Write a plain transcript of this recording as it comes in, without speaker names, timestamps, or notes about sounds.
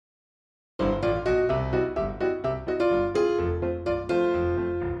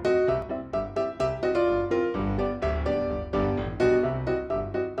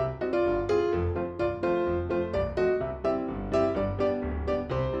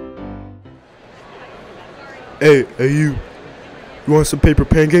Hey, you. You want some paper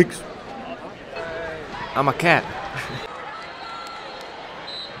pancakes? I'm a cat.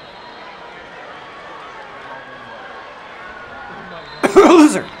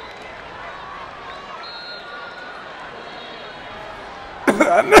 Loser!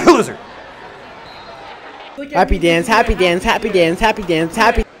 Loser! Happy dance, happy dance, happy dance, happy dance,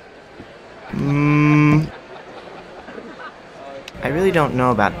 happy. I really don't know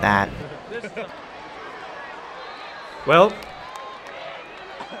about that. Well?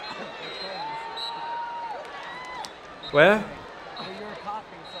 Where?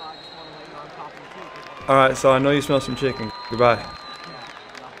 Alright, so I know you smell some chicken. Goodbye.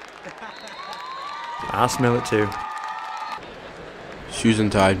 I smell it too. Shoes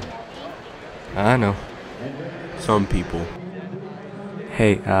untied. I know. Some people.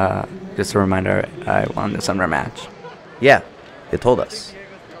 Hey, just a reminder, I won the summer match. Yeah, they told us.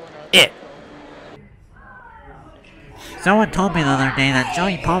 Someone told me the other day that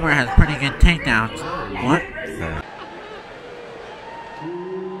Joey Palmer has pretty good takedowns. What?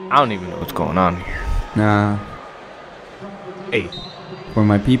 I don't even know what's going on here. Nah, Hey, for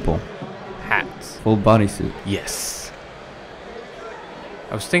my people. hats. Full bodysuit. Yes.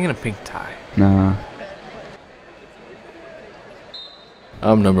 I was thinking a pink tie. Nah.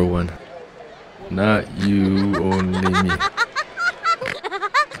 I'm number one. Not you, only me.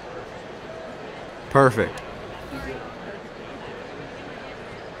 Perfect.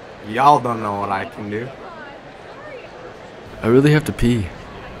 Y'all don't know what I can do. I really have to pee.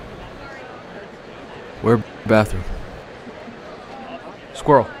 Where bathroom?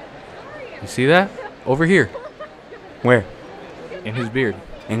 Squirrel. You see that? Over here. Where? In his beard.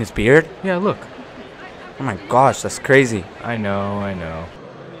 In his beard? Yeah, look. Oh my gosh, that's crazy. I know.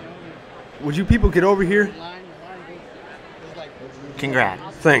 Would you people get over here?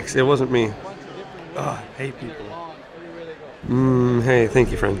 Congrats. Thanks, it wasn't me. Ugh, hey people. Hey, thank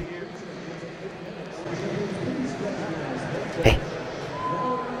you, friend. Hey.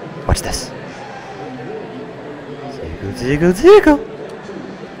 What's this? Ziggle.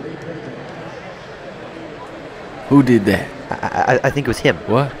 Who did that? I think it was him.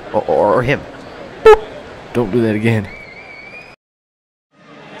 What? Or him. Don't do that again.